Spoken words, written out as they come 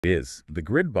The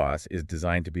Grid Boss is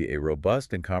designed to be a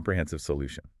robust and comprehensive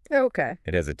solution. Okay.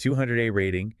 It has a 200A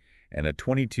rating and a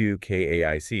 22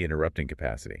 kAIC interrupting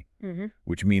capacity,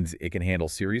 which means it can handle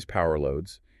serious power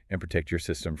loads and protect your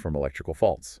system from electrical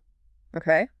faults.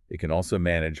 Okay. It can also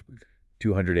manage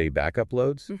 200A backup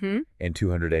loads and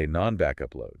 200A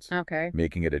non-backup loads, Okay.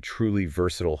 making it a truly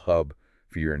versatile hub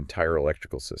for your entire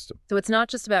electrical system. So it's not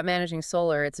just about managing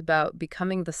solar, it's about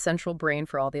becoming the central brain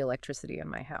for all the electricity in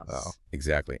my house.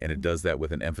 Exactly. And it does that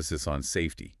with an emphasis on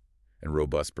safety and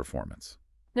robust performance.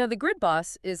 Now, the Grid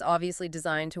Boss is obviously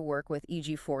designed to work with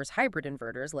EG4's hybrid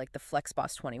inverters like the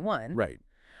FlexBoss 21. Right.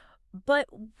 But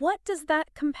what does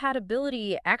that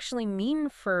compatibility actually mean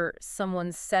for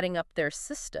someone setting up their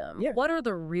system? Yeah. What are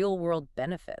the real-world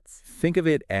benefits? Think of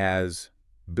it as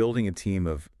building a team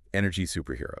of energy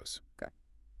superheroes. Okay.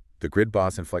 The Grid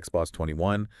Boss and FlexBoss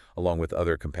 21, along with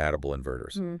other compatible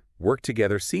inverters, work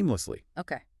together seamlessly.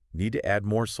 Okay. Need to add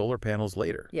more solar panels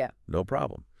later? Yeah. No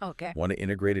problem. Okay. Want to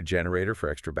integrate a generator for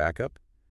extra backup?